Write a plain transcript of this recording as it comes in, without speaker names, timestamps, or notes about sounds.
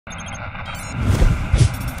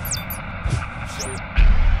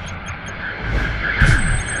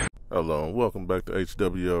Hello and welcome back to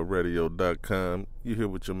HWLRADIO.COM. You here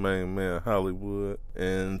with your main man Hollywood,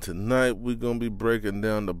 and tonight we're gonna be breaking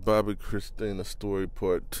down the Bobby Christina story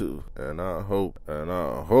part 2. And I hope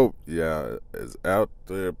y'all is out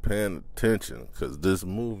there paying attention, cause this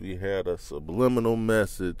movie had a subliminal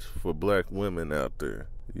message for black women out there.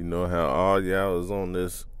 You know how all y'all is on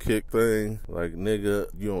this kick thing? Like, nigga,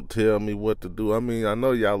 you don't tell me what to do. I mean, I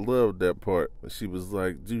know y'all loved that part. And she was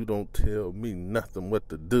like, you don't tell me nothing what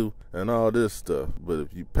to do and all this stuff. But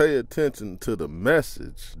if you pay attention to the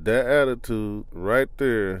message, that attitude right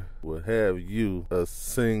there will have you a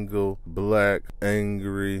single black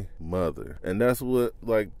angry mother. And that's what,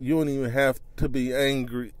 like, you don't even have to be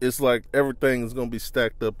angry. It's like everything's gonna be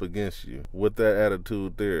stacked up against you with that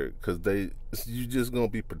attitude there, because you just gonna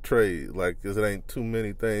be portrayed like it ain't too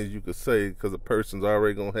many things you could say, because a person's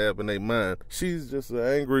already gonna have in their mind she's just an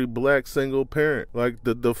angry black single parent, like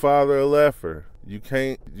the father left her. You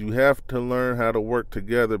have to learn how to work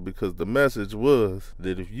together, because the message was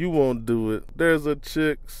that if you won't do it, there's a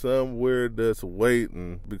chick somewhere that's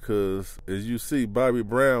waiting. Because as you see, Bobby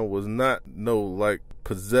Brown was not no like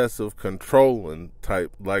possessive controlling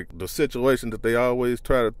type, like the situation that they always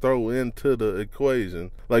try to throw into the equation.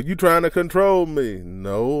 Like, you trying to control me?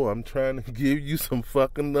 No, I'm trying to give you some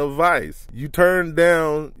fucking advice. You turn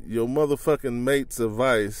down your motherfucking mate's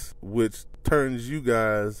advice, which turns you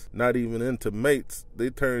guys not even into mates, they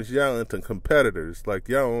turns y'all into competitors. Like,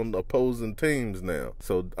 y'all on opposing teams now.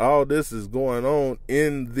 So all this is going on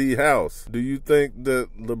in the house. Do you think that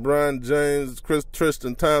LeBron James,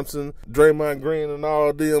 Tristan Thompson, Draymond Green and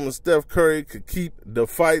all them and Steph Curry could keep the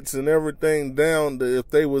fights and everything down if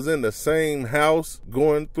they was in the same house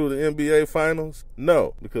going through the NBA finals?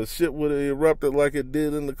 No, because shit would have erupted like it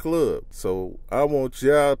did in the club. So I want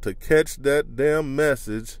y'all to catch that damn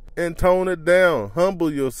message and tone it down.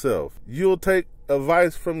 Humble yourself. You'll take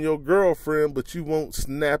advice from your girlfriend, but you won't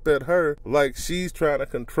snap at her like she's trying to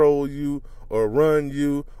control you or run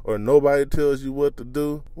you, or nobody tells you what to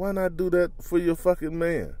do. Why not do that for your fucking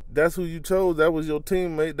man? That's who you chose. That was your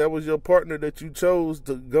teammate. That was your partner that you chose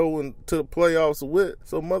to go into the playoffs with.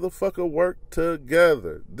 So motherfucker, work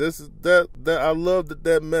together. This is that I love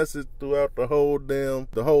that message throughout the whole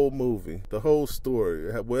movie, the whole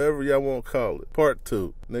story, whatever y'all want to call it. Part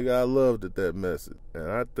 2. Nigga, I loved that message.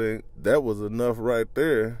 And I think that was enough right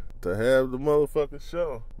there to have the motherfucking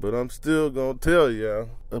show. But I'm still gonna tell y'all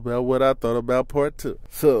about what I thought about part 2.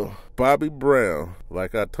 So, Bobby Brown,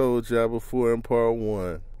 like I told y'all before in part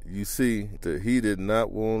 1, you see that he did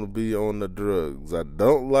not want to be on the drugs. I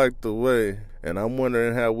don't like the way, and I'm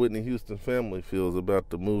wondering how Whitney Houston's family feels about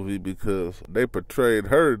the movie, because they portrayed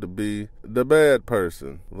her to be the bad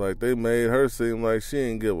person. Like, they made her seem like she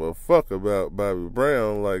didn't give a fuck about Bobby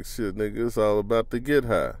Brown. Like, shit, nigga, it's all about to get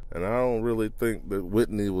high. And I don't really think that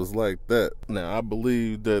Whitney was like that. Now, I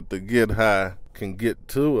believe that the get high can get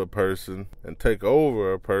to a person and take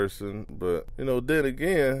over a person, but, you know, then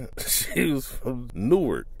again, she was from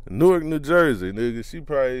Newark, New Jersey, nigga. She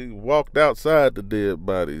probably walked outside the dead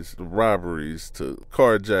bodies, the robberies to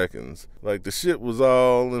carjackings. Like, the shit was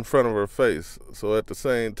all in front of her face. So at the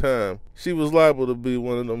same time, she was liable to be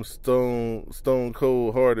one of them stone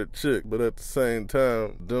cold hearted chick, but at the same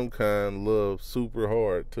time, them kind love super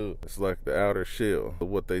hard too. It's like the outer shell of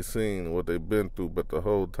what they seen and what they been through, but the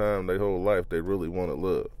whole time, their whole life, they really want to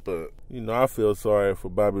love. But, you know, I feel sorry for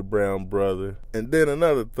Bobby Brown, brother. And then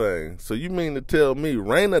another thing. So you mean to tell me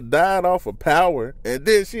Raina died off of power, and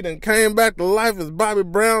then she done came back to life as Bobby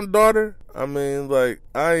Brown's daughter? I mean, like,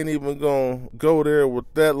 I ain't even gonna go there with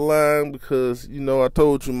that line, because, you know, I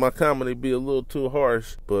told you my comedy be a little too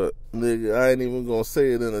harsh. But, nigga, I ain't even gonna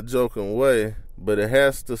say it in a joking way. But it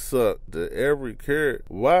has to suck that every character,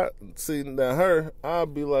 why, see, now her, I'll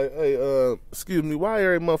be like, hey, excuse me, why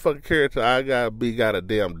every motherfucking character I gotta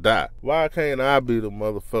damn die? Why can't I be the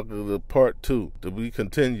motherfucker, the part 2, to be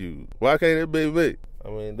continued? Why can't it be me? I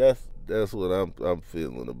mean, that's what I'm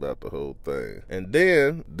feeling about the whole thing. And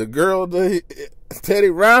then the girl, Teddy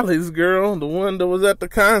Riley's girl, the one that was at the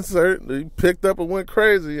concert, that he picked up and went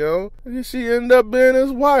crazy, yo. She ended up being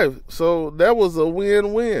his wife. So that was a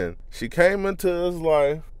win-win. She came into his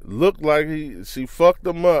life, looked like she fucked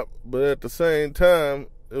him up, but at the same time,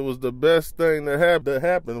 it was the best thing that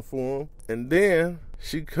happened for him. And then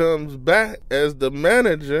she comes back as the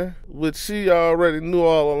manager, which she already knew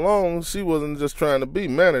all along. She wasn't just trying to be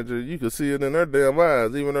manager. You could see it in her damn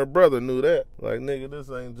eyes. Even her brother knew that. Like, nigga, this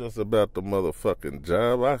ain't just about the motherfucking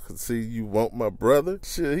job. I could see you want my brother.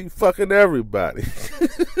 Shit, he fucking everybody.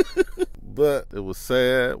 But it was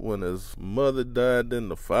sad when his mother died, then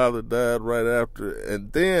the father died right after,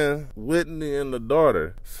 and then Whitney and the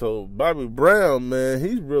daughter. So Bobby Brown, man,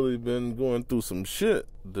 he's really been going through some shit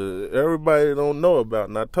that everybody don't know about.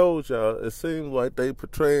 And I told y'all, it seems like they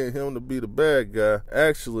portraying him to be the bad guy.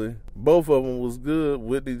 Actually, both of them was good.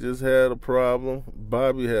 Whitney just had a problem.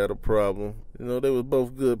 Bobby had a problem. You know, they were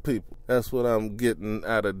both good people. That's what I'm getting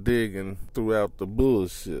out of digging throughout the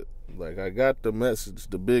bullshit. Like, I got the message,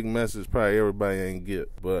 the big message probably everybody ain't get,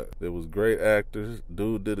 but it was great actors.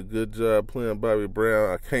 Dude did a good job playing Bobby Brown.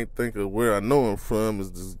 I can't think of where I know him from.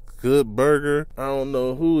 Is this Good Burger? I don't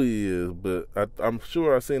know who he is, but I'm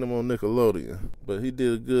sure I seen him on Nickelodeon. But he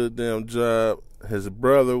did a good damn job. His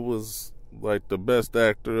brother was like the best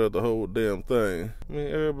actor of the whole damn thing. I mean,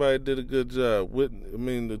 everybody did a good job.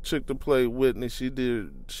 The chick that played Whitney, she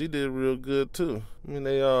did real good too. I mean,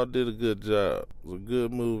 they all did a good job. It was a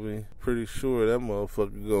good movie. Pretty sure that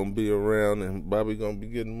motherfucker gonna be around and Bobby gonna be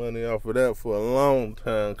getting money off of that for a long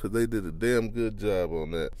time, because they did a damn good job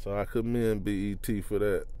on that. So I commend BET for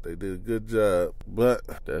that. They did a good job. But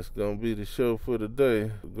that's gonna be the show for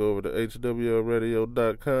today. Go over to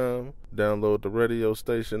HWLRADIO.com, download the radio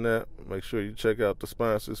station app, make sure you check out the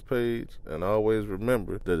sponsors page, and always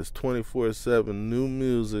remember that it's 24/7 new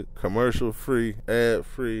music, commercial free, ad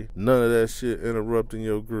free, none of that shit interrupting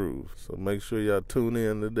your groove. So make sure y'all tune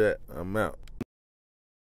in to that. I'm out.